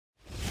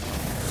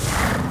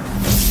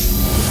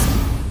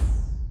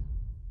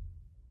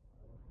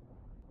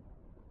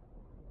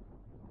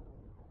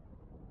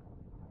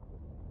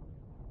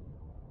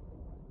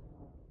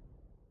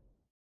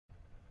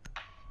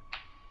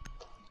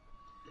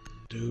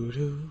doo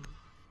doo.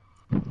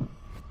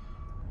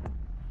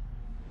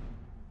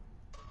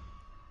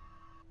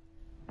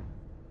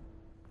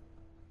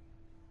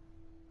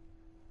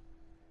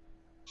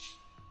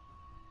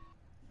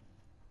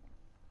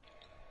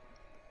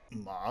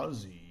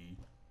 Mozzie.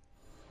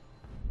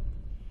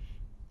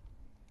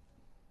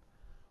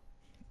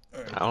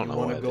 Right, I don't know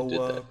why they did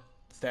that.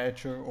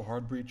 Thatcher or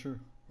Hard Breacher?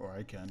 Or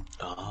I can.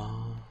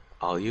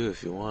 All you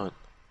if you want.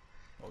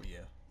 Oh yeah.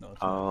 No,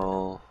 it's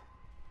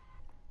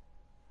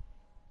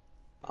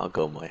I'll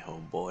go my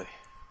homeboy.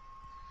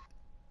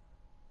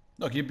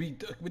 No, can you be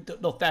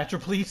no Thatcher,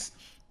 please?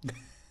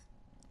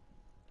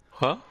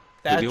 Huh?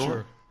 Who do you want?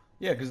 Thatcher.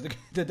 Yeah, because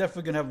they're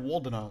definitely gonna have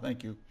Walden out.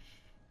 Thank you.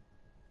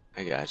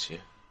 I got you.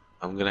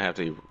 I'm gonna have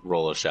to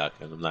roll a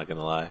shotgun, I'm not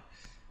gonna lie.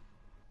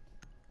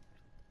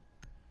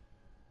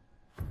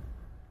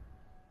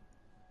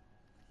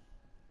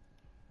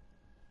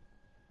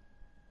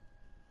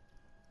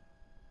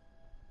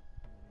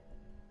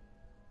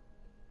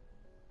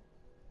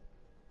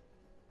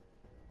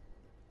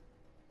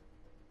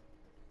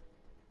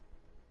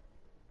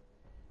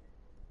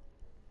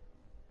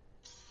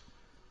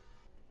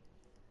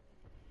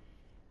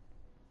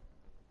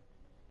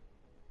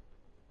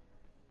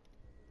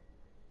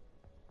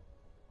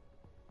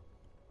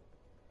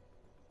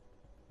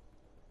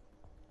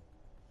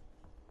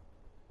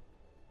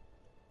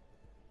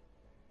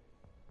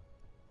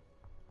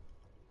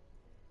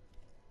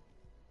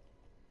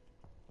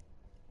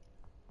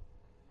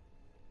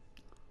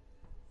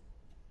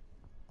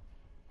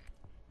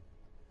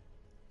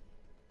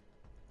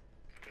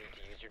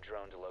 Your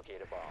drone to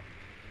locate a bomb.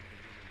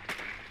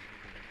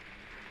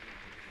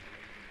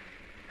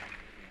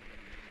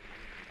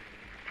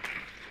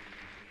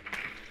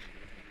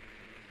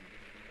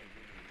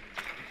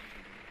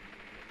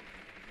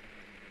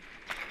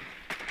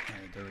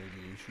 Alright, their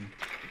aviation.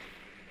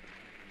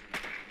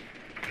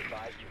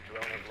 Advise your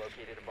drone has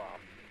located a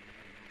bomb.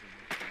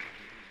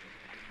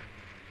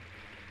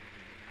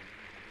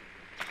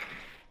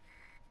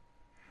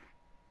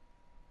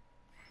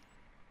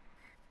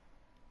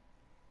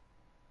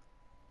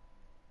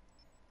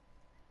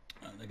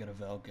 They got a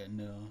Valk getting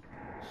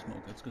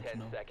smoke. That's good to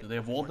know. Do they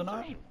have before wall denial?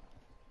 insertion.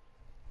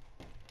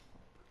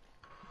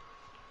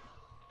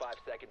 5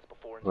 seconds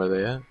before Where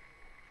they at?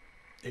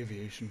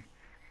 Aviation.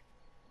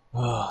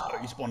 Oh,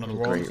 You spawned on the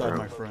wrong side,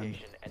 my friend.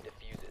 location and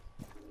defuse it.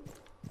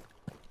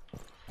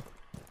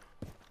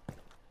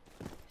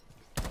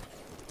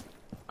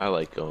 I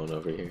like going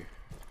over here.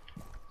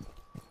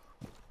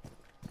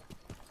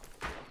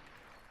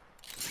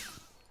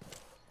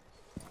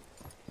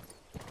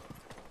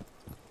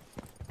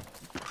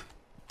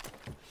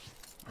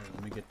 Alright,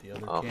 let me get the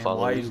other I'll cam.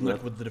 follow Why you, is but-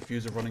 Nick with the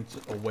diffuser running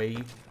away?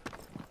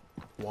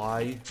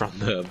 Why? From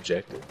the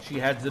objective. She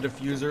has the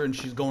diffuser and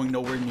she's going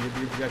nowhere near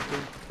the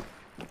objective.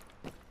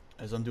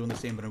 As I'm doing the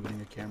same, but I'm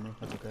getting a camera.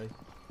 That's okay.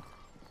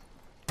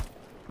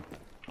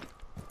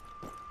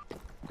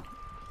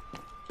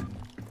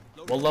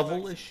 What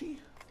level is she?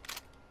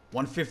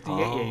 158?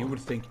 Yeah, you would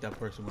think that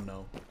person would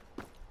know.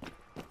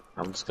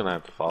 I'm just gonna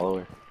have to follow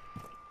her.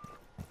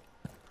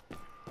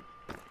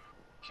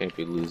 Can't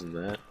be losing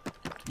that.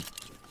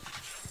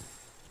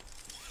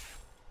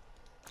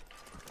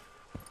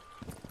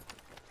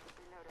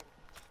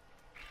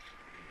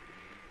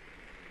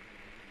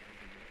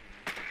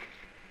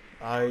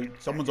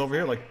 Someone's over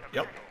here, like,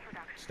 yep.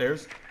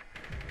 Stairs.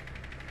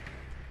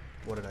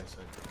 What did I say?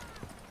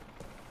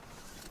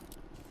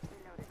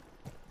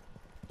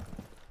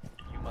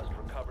 You must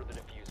recover the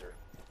diffuser.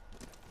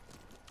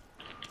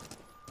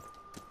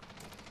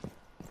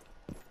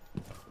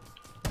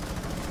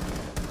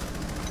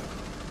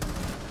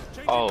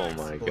 Oh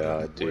my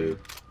god, dude.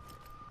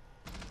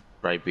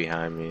 Right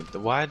behind me.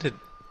 Why did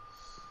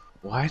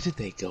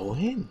they go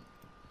in?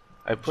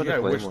 I put Gee, a I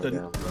wish claymore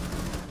down.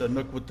 the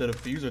Nook with the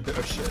diffuser did.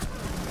 Oh shit.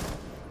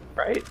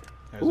 Right?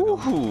 How's it going?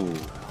 Ooh.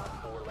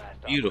 4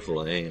 last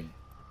Beautiful aim.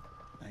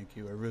 Thank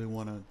you. I really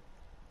want to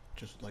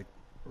just like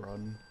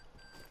run.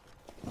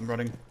 I'm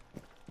running.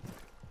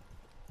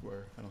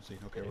 Where? I don't see.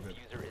 Okay, The we're good.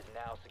 diffuser is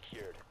now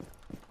secured.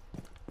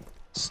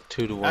 It's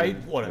 2 to 1.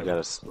 whatever. I got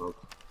a smoke.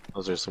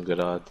 Those are some good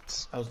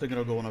odds. I was thinking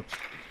of going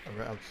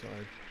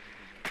outside.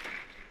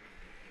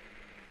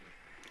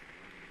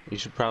 You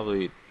should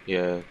probably,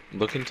 yeah,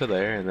 look into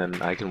there and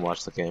then I can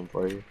watch the cam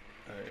for you.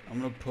 Alright,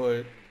 I'm gonna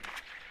put.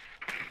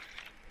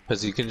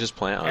 Because you can just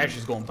plant on.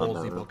 Ashley's going balls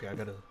on deep. the- Okay, I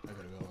gotta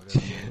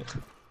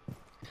go.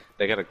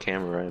 They got a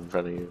camera right in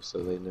front of you, so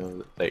they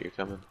know that you're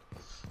coming.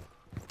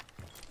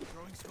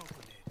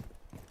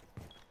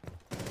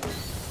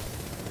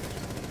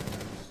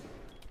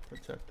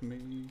 Protect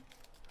me,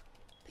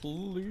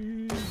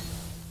 please.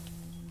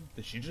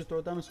 Did she just throw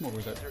it down a smoke? Or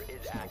is that Diffuser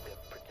is smoke? active,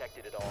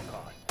 protected at all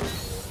costs.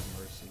 Oh,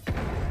 mercy.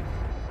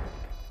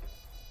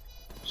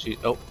 She.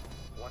 Oh.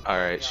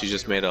 Alright, she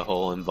just made a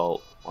hole in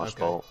vault. Watch Okay.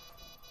 vault.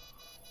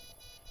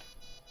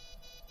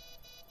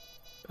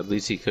 At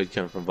least he could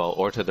come from vault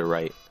or to the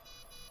right.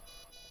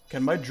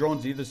 Can my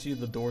drones either see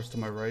the doors to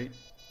my right?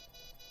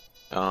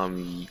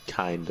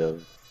 Kind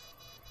of.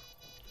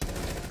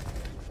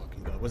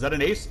 Fucking go. Was that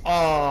an ace?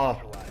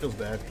 Oh, feels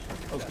bad.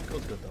 That was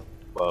good though.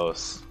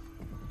 Close.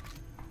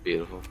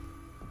 Beautiful.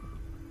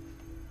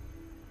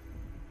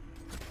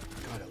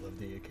 God, I love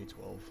the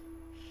AK-12.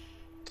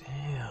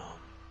 Damn.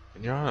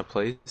 And you're on a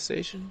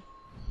PlayStation?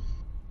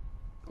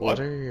 What? What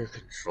are your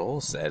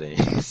control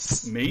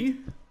settings? Me?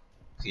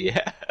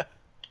 Yeah.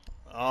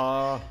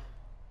 Hold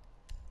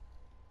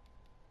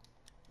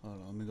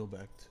on, let me go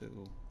back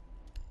to...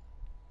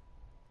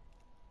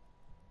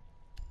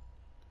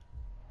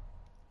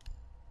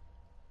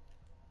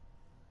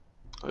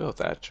 I'll go with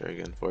Thatcher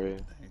again for you.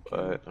 Thank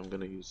But you. I'm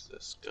gonna use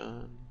this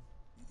gun.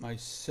 My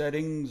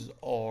settings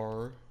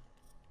are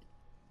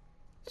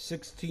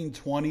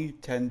 1620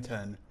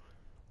 1010.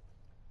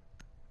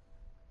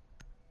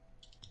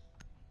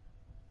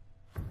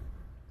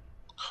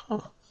 Huh.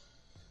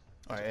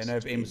 Alright, and I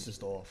have aim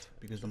assist off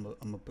because I'm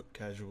a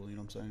casual, you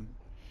know what I'm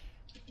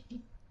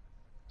saying?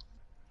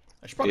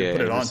 I should probably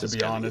put it on to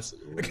be honest.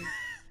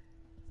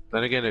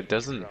 Then again, it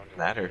doesn't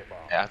matter.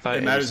 I thought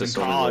It matters in assist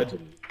only worked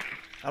COD.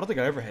 I don't think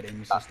I ever had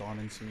aim assist on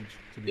in Siege.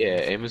 To be Yeah,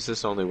 honest. aim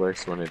assist only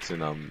works when it's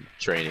in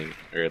training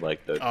or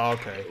like the Oh,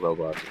 okay.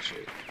 robots and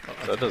shit.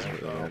 So it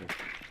doesn't really matter.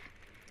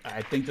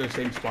 I think they're the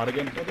same spot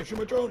again. Oh, they shoot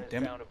my drone.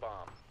 Damn it. Found a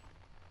bomb.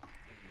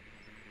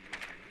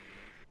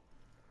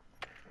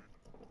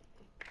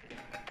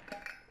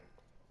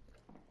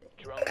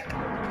 Drone has located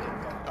a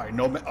bomb. Alright,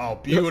 no man. Oh,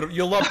 beautiful.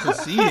 You love to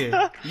see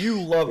it.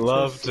 You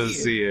love To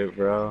see it,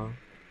 bro.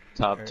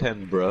 Top Alright.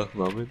 10, bro,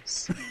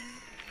 moments.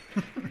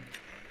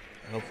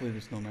 Hopefully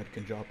this nomad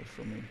can drop it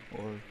for me, or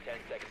 10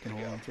 seconds can to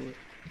hold go. on to it.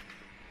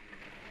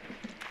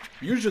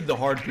 Usually the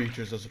hard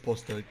breachers are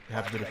supposed to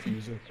have the 5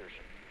 seconds to diffuser.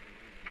 insertion.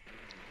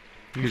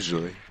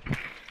 Usually.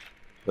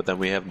 But then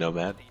we have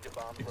Nomad. Proceed to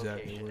bomb's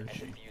Exactly, location where is and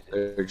she? defuse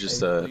it. They're just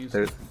Hey,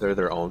 please. they're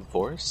their own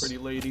force. Pretty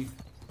lady.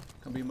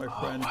 Come be my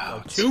friend.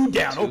 wow. Oh, two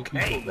down, Two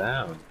okay. people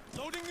down.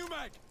 Loading new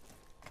mag.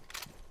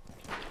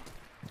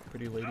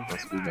 Pretty lady.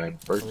 Must be my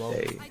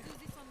birthday. I do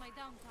this on my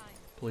downtime.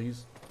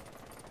 Please.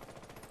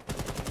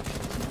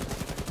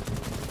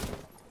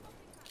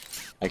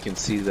 I can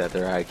see that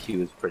their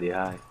IQ is pretty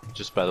high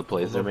just by the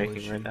plays they're Lovely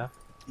making right shit. now.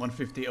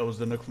 150 O's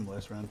the nook from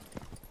last round.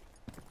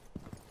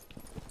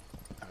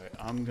 Alright,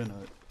 I'm gonna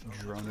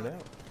drone it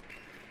out.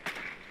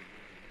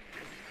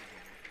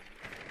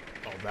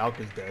 Oh, Valk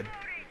is dead.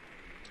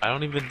 I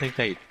don't even think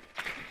they.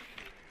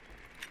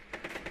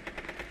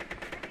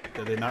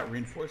 Did they not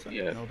reinforce it?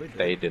 Yeah, No, they did.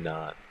 they did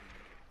not.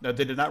 No,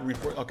 they did not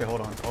reinforce. Okay, hold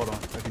on.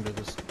 I can do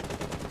this.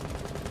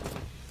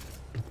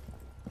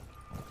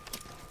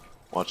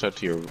 Watch out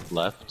to your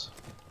left.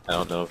 I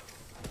don't know.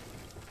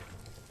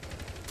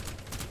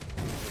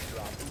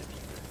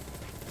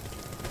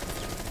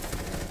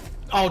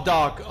 Oh,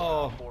 Doc.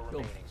 Oh, Four feels,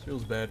 remaining.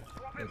 feels bad.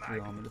 I have 3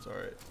 on it. It's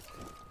alright.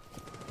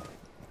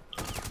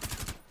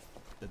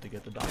 Did they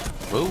get the Doc?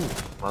 Whoa,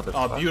 Oh,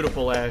 motherfucker.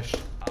 beautiful, Ash.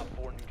 Op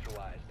 4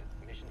 neutralized.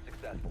 Mission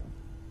successful.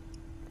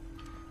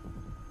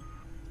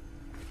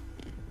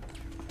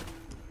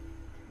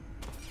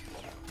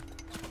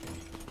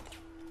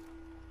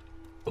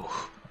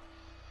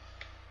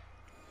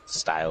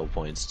 Style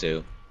points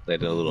too. They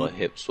did a little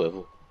hip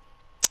swivel.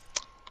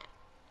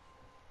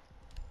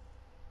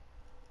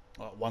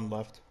 One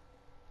left.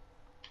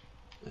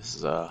 This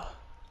is a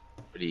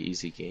pretty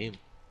easy game.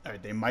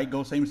 Alright, they might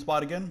go same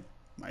spot again.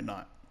 Might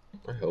not.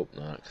 I hope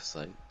not, cause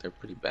like they're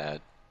pretty bad.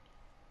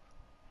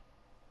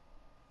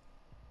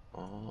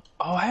 Oh,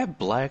 I have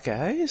black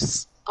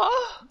eyes.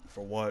 Ah,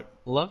 For what?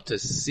 love to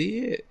see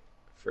it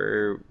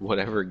for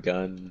whatever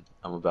gun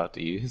I'm about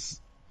to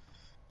use.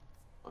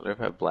 I wonder if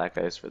I have black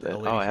eyes for that.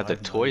 Oh, I have the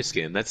L85 toy knife.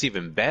 skin. That's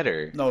even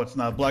better. No, it's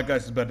not. Black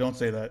Guys is bad. Don't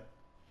say that.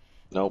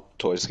 Nope,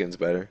 toy skin's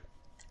better.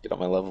 Get on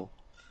my level.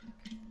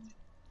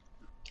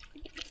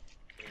 You need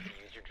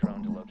to use your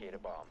drone to locate a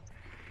bomb.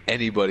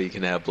 Anybody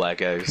can have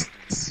black eyes.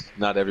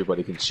 Not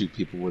everybody can shoot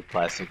people with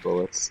plastic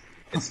bullets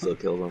and still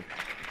kill them.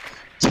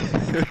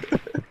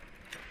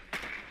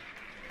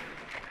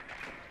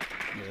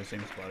 Yeah,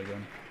 same spot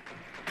again.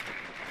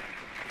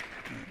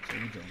 Alright, so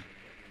you drone.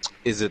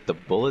 Is it the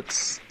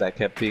bullets that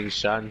kept being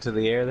shot into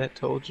the air that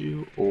told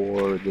you,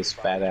 or this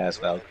fat ass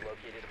Drone Valkyrie? has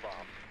located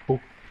a bomb.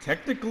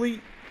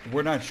 Technically,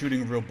 we're not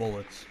shooting real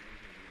bullets.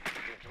 Your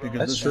drone Because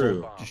That's this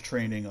true. is just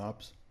training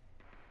ops.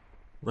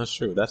 That's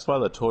true. That's why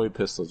the toy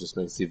pistol just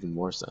makes even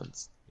more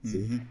sense.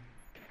 See? 10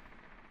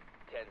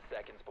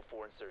 seconds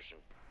before insertion.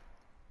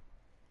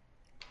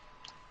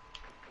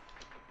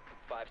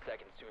 5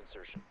 seconds to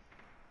insertion.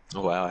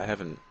 Oh wow, I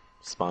haven't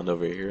spawned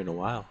over here in a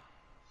while.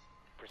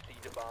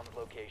 Proceed to bomb's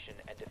location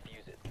and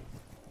defuse it.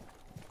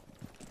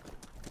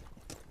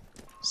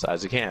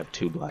 Besides, you can't have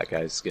two black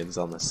eye skins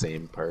on the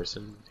same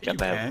person. You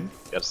can.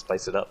 Gotta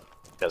spice it up.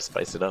 Gotta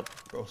spice it up.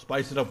 Bro,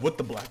 spice it up with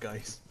the Black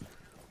Ice.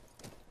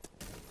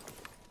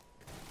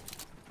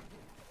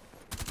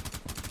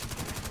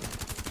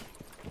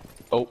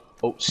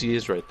 Oh, she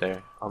is right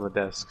there on the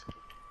desk.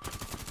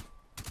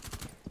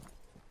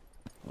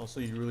 Also,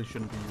 you really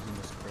shouldn't be using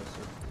the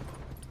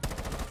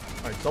suppressor.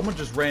 Alright, someone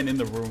just ran in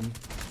the room.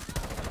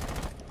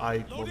 Well,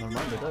 never mind,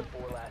 they're dead.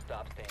 4 last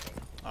stop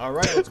standing.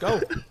 Alright, let's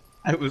go.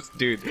 I was,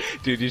 dude,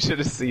 you should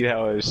have seen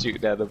how I was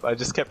shooting at him. I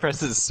just kept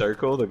pressing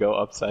circle to go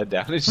upside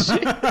down and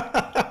shit.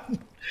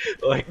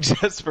 Like,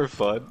 just for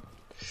fun.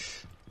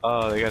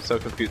 Oh, they got so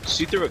confused.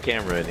 She threw a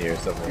camera in here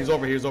somewhere. He's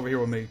over here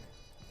with me.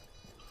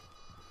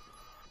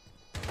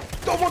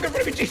 Don't walk in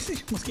front of me, Jesus!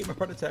 You must keep my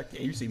front attack.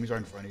 Yeah, you see me, he's right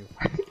in front of you.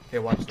 Hey,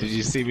 watch this. Did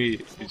you see me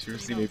press He's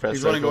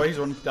circle? running away, he's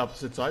running to the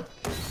opposite side.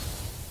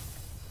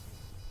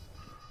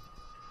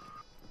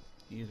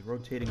 He's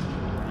rotating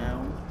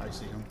around. I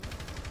see him.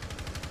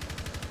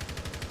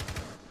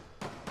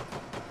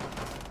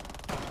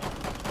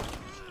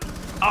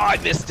 Oh, I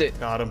missed it.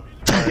 Got him.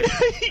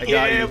 Right. I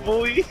got you.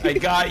 Boy. I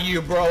got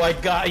you, bro. I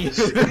got you.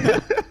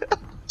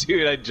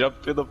 Dude, I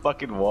jumped through the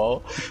fucking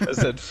wall. I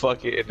said,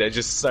 fuck it. And I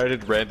just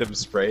started random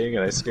spraying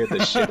and I scared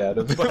the shit out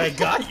of him. But I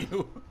got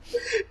you.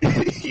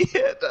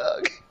 Yeah,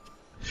 dog.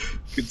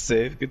 Good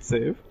save, good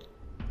save.